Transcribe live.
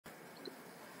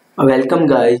Welcome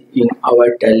guys in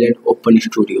our Talend Open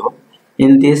Studio.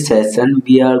 In this session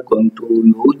we are going to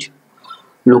use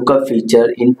Lookup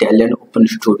feature in Talend Open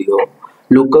Studio.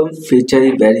 Lookup feature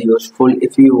is very useful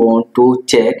if you want to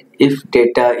check if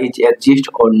data is exist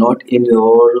or not in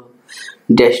your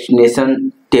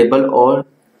destination table or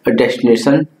a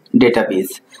destination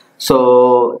database.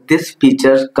 So this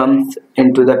feature comes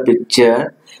into the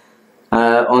picture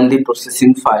on the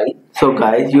processing file. So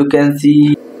guys, you can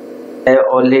see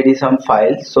already some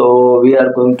files, so we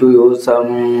are going to use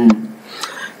some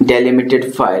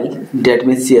delimited file, that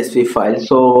means CSV file.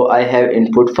 So I have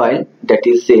input file, that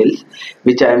is sales,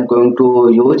 which I am going to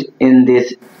use in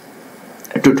this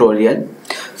tutorial.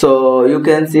 So you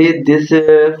can see this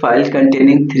file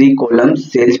containing 3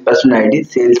 columns: sales person ID,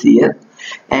 sales year,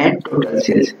 and total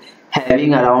sales,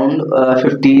 having around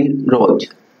 15 rows.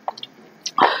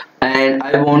 And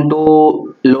I want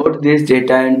to load this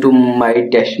data into my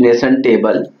destination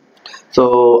table.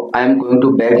 So I am going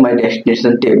to back my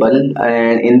destination table,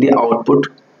 and in the output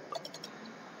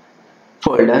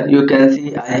folder you can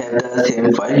see I have the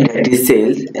same file, that is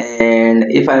sales.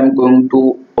 And if I am going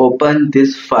to open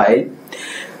this file,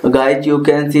 guys, you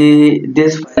can see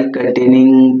this file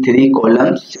containing 3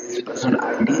 columns: sales person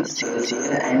ID, sales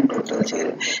year, and total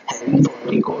sale, having 4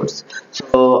 records.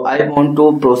 So I want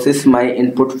to process my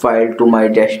input file to my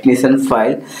destination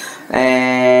file,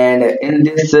 and in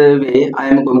this way I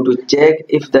am going to check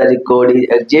if the record is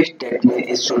exist, that means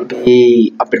it should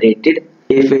be updated.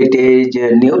 If it is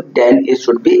new, then it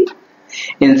should be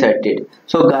inserted.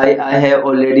 So guys, I have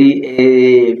already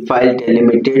a file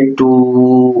delimited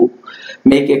to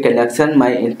make a connection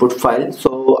my input file.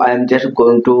 So I am just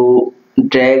going to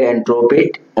drag and drop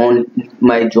it on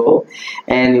my job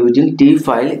and using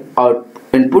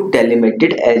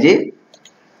tFileOutputDelimited as a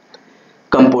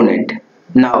component.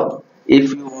 Now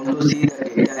if you want to see the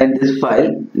data in this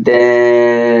file,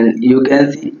 then you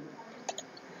can see,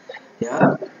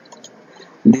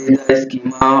 this is the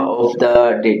schema of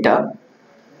the data,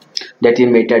 that is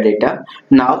metadata.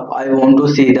 Now I want to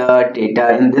see the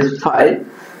data in this file,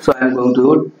 so I am going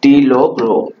to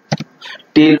tLogRow.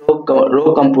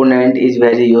 tLogRow component is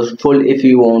very useful if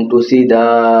you want to see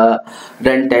the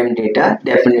runtime data.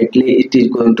 Definitely it is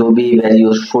going to be very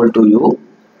useful to you.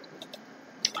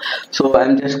 So I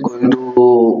am just going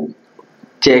to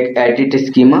check edit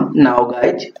schema. Now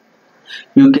guys,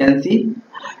 you can see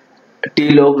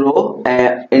tLogRow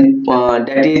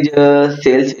that is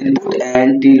sales input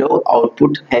and tLog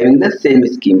output having the same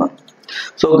schema.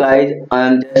 So guys, I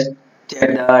am just check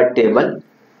the table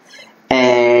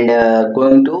and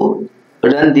going to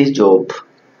run this job.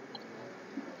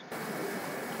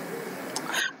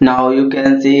 Now you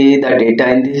can see the data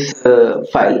in this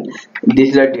file. This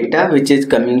is the data which is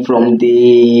coming from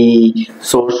the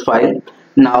source file.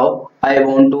 Now I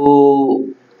want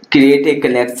to create a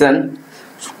connection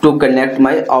to connect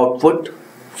my output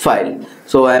file.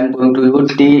 So I am going to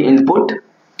use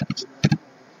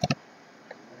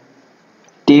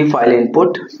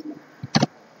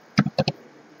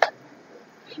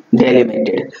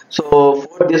tFileInputDelimited. So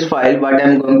for this file, what I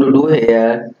am going to do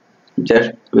here,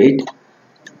 just wait.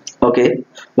 Okay,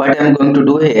 what I am going to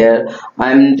do here,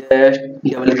 I am just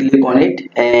double click on it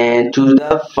and choose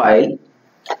the file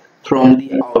from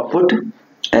the output,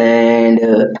 and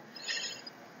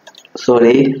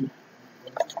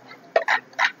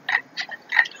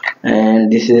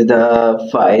and this is the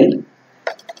file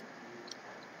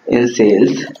in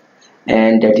sales,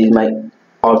 and that is my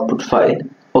output file.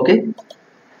 Okay,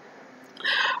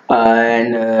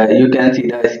 and you can see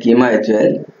the schema as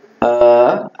well.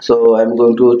 So I'm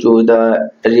going to choose the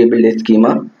rebuild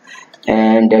schema,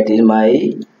 and that is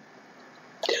my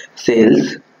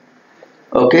sales.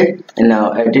 Okay, and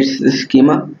now edit the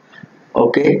schema.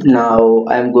 Okay, now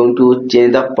I'm going to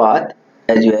change the path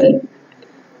as well.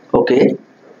 Okay,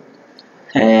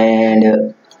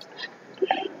 and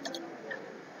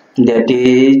that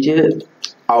is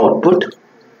output.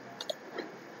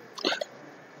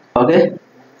 Okay,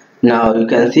 now you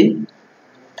can see.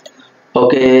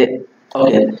 Okay,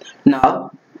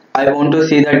 now I want to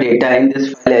see the data in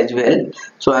this file as well,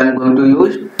 so I'm going to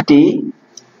use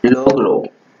tLogRow.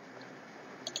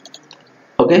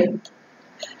 Okay,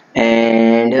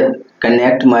 and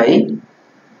connect my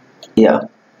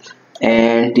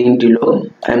and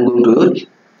tLog. I'm going to use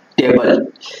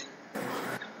table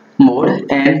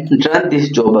mode and run this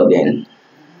job again.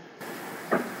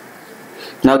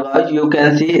 Now guys, you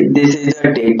can see this is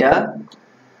the data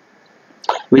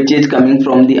which is coming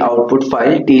from the output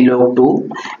file tLog2,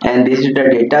 and this is the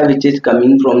data which is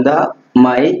coming from the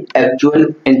my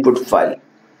actual input file.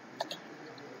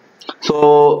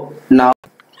 So now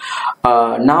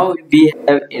Now we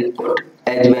have input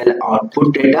as well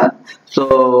output data.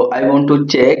 So I want to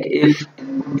check if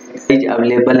input data is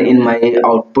available in my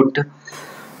output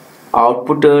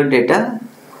data.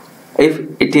 If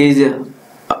it is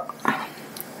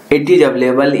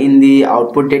available in the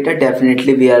output data,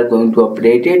 definitely we are going to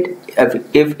update it.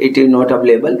 If it is not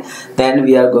available, then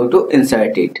we are going to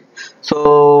insert it.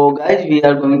 So guys, we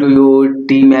are going to use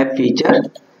tMap feature.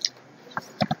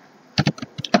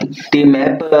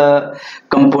 tMap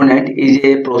component is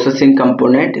a processing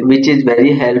component which is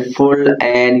very helpful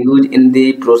and used in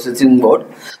the processing mode.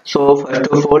 So first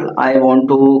of all, I want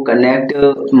to connect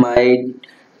my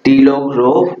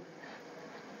tLogRow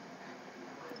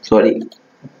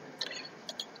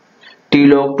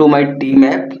tLog to my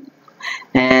tMap,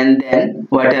 and then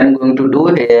what I'm going to do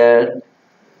here,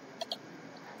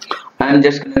 I'm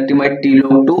just connecting my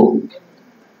tLog to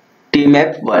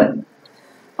tMap 1.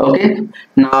 Okay,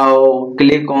 now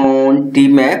click on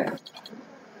tMap.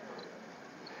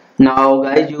 Now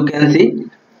guys, you can see,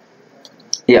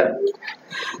 yeah,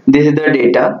 this is the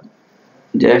data.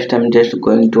 I'm just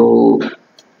going to,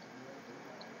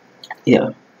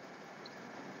 yeah,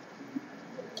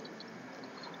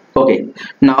 okay,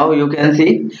 now you can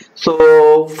see.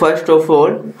 So first of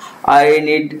all, I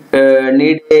need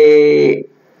to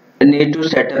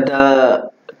set up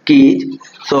the keys.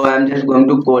 So I'm just going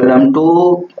to column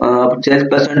to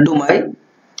salesperson to my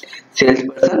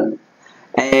salesperson,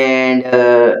 and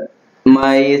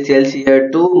my sales year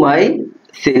to my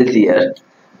sales year.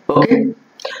 Okay,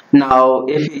 now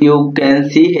if you can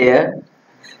see here,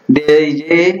 there is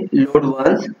a load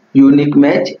once, unique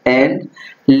match, and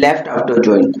left after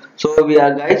join. So we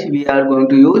are going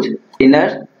to use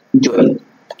inner join.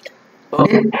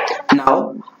 Okay,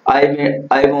 now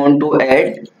I want to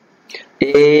add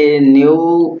a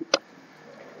new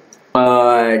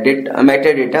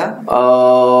metadata,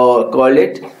 call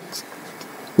it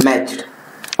matched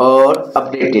or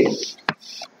updated.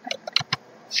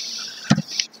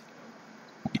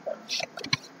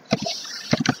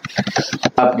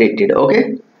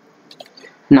 Okay,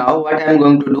 now what I'm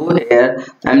going to do here,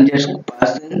 I'm just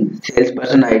passing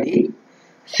salesperson ID,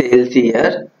 sales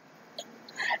year,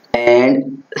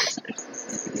 and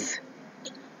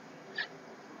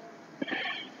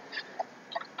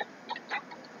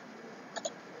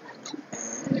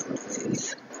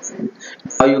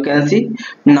now you can see,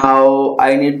 now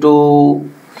I need to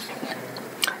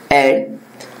add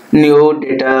new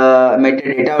data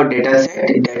metadata or data set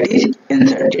that is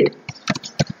inserted.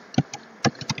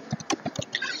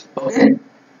 Okay,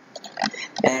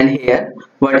 and here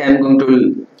what I'm going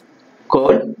to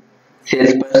call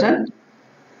salesperson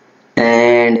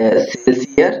and sales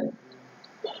year,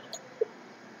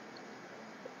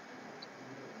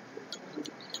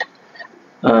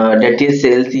 that is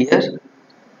sales year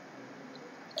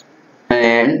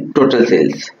and total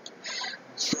sales.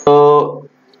 So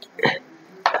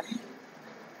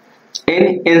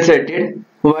in inserted,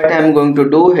 what I'm going to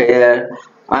do here,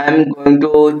 I'm going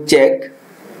to check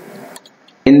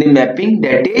in the mapping,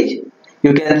 that is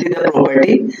you can see the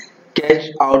property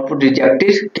catch output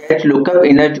rejected catch lookup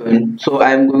inner join. So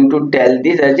I'm going to tell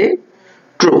this as a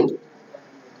true.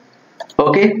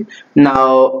 Okay,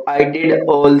 now I did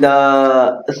all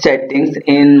the settings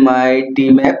in my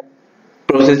tMap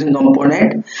processing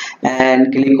component,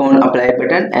 and click on apply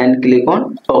button and click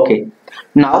on OK.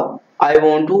 Now I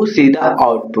want to see the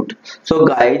output. So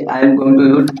guys, I am going to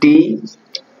use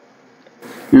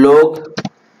tLogRow.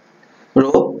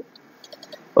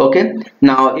 Okay,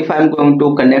 now if I'm going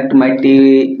to connect my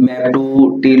tMap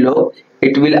to tLog,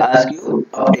 it will ask you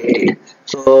updated.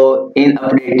 So in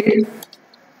updated,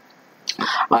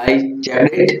 I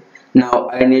checked it. Now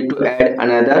I need to add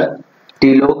another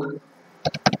tLogRow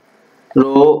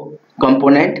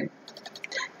component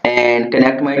and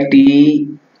connect my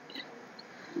tMap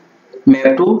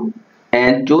to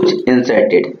and choose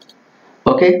inserted.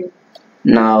 Okay,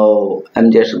 now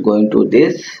I'm just going to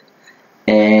this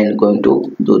and going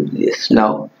to do this.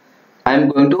 Now I'm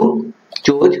going to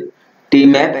choose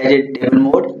tMap as a table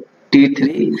mode,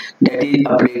 T3 that is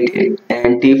updated,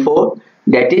 and T4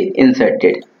 that is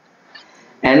inserted.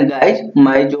 And guys,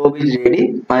 my job is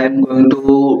ready. I am going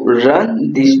to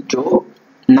run this job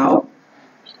now.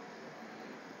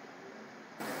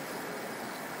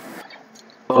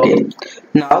 Okay,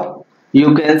 now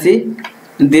you can see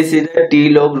this is the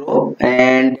tLogRow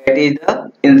and that is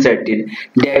the inserted.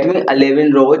 That means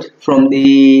 11 rows from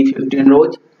the 15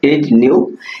 rows is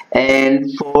new, and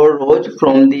 4 rows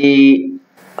from the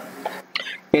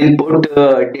input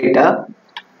data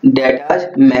that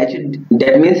are matched.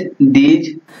 That means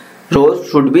these rows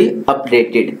should be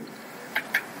updated.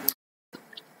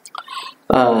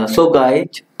 So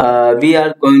guys, we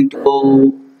are going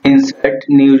to insert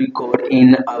new record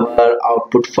in our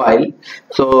output file.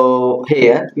 So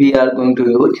here we are going to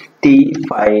use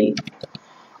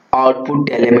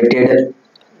tFileOutputDelimited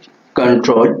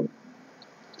control.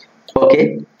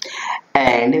 Okay,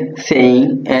 and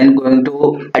saying and going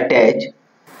to attach,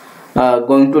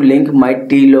 going to link my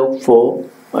tLog4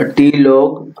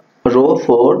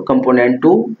 tLogRow4 component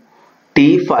to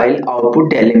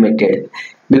tFileOutputDelimited,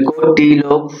 because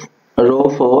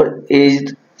tLogRow4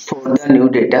 is for the new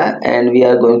data and we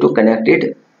are going to connect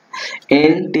it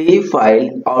in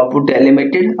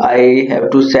tFileOutputDelimited. I have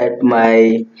to set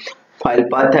my file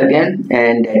path again,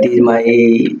 and that is my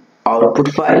output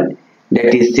file,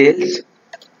 that is sales.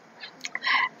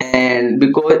 And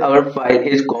because our file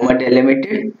is comma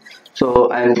delimited, so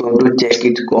I am going to check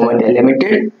it comma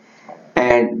delimited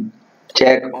and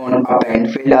check on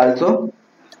append field also.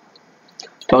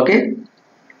 Okay,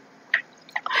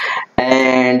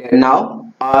 and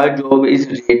now our job is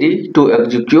ready to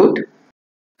execute.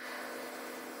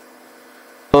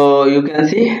 So you can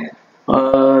see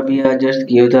we are just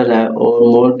give the or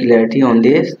more clarity on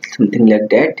this, something like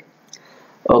that.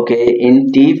 Okay,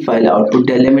 in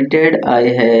tFileOutputDelimited I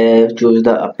have choose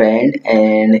the append,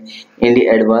 and in the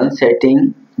advanced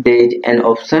setting there is an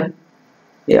option.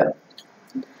 Yeah,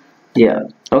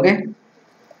 okay,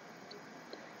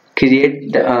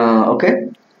 create the okay,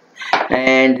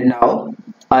 and now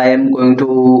I am going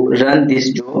to run this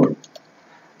job.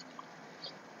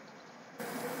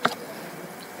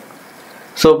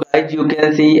 So guys, you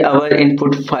can see our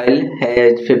input file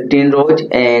has 15 rows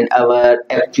and our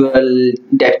actual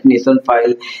destination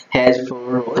file has 4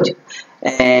 rows,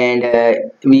 and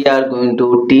we are going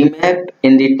to tMap.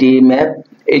 In the tMap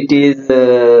it is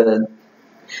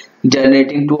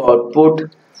generating to output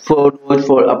 4 rows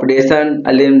for updation,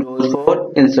 11 rows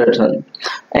for insertion,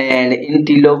 and in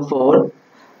tLog4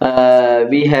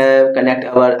 we have connect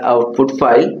our output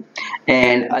file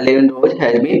and 11 rows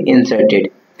has been inserted.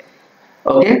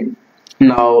 Okay,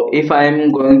 now if I am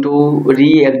going to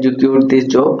re-execute this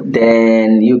job,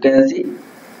 then you can see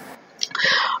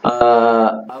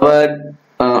our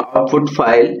output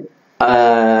file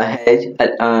has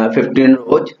 15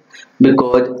 rows,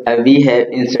 because we have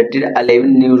inserted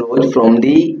 11 new rows from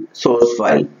the source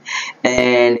file,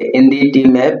 and in the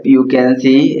tMap you can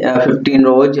see 15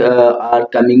 rows are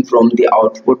coming from the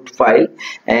output file,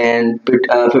 and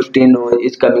 15 rows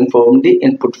is coming from the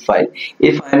input file.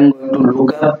 If I am going to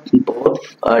look up both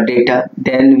data,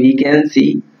 then we can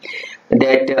see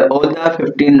that all the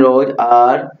 15 rows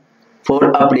are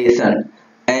for updation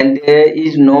and there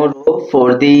is no row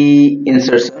for the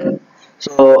insertion,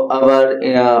 so our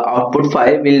output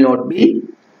file will not be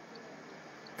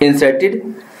inserted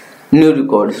new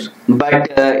records, but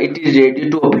it is ready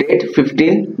to update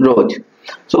 15 rows.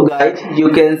 So guys,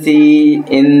 you can see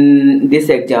in this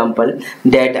example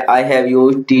that I have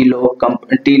used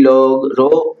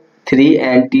tLogRow3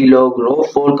 and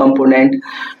tLogRow4 component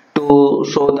to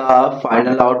show the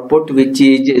final output, which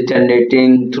is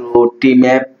generating through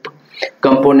tMap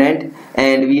component,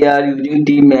 and we are using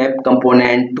tMap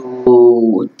component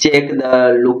to check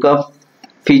the lookup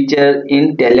feature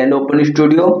in Talend Open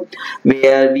Studio,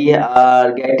 where we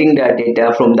are getting the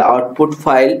data from the output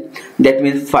file, that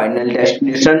means final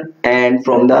destination, and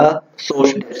from the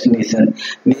source destination,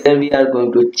 where we are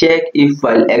going to check if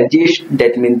file exists,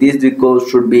 that means this record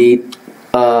should be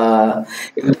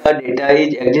if the data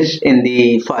is exists in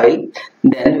the file,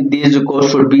 then this record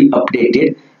should be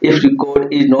updated. If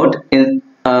record is not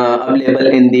available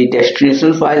in the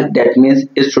destination file, that means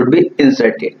it should be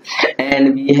inserted,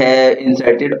 and we have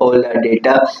inserted all the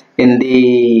data in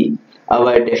the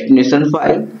our destination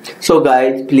file. So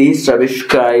guys, please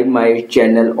subscribe my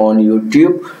channel on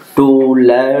YouTube to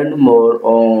learn more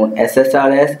on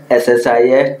SSRS,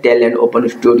 SSIS, Talend Open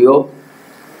Studio,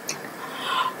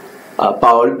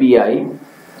 Power BI,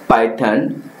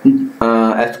 Python,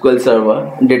 SQL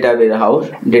Server, data warehouse,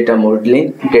 data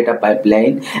modeling, data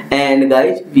pipeline, and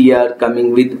guys, we are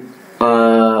coming with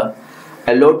a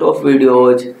lot of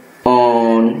videos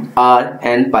on R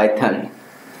and Python.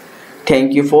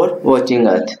 Thank you for watching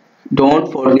us.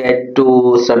 Don't forget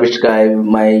to subscribe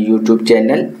my YouTube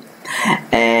channel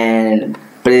and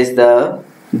press the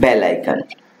bell icon.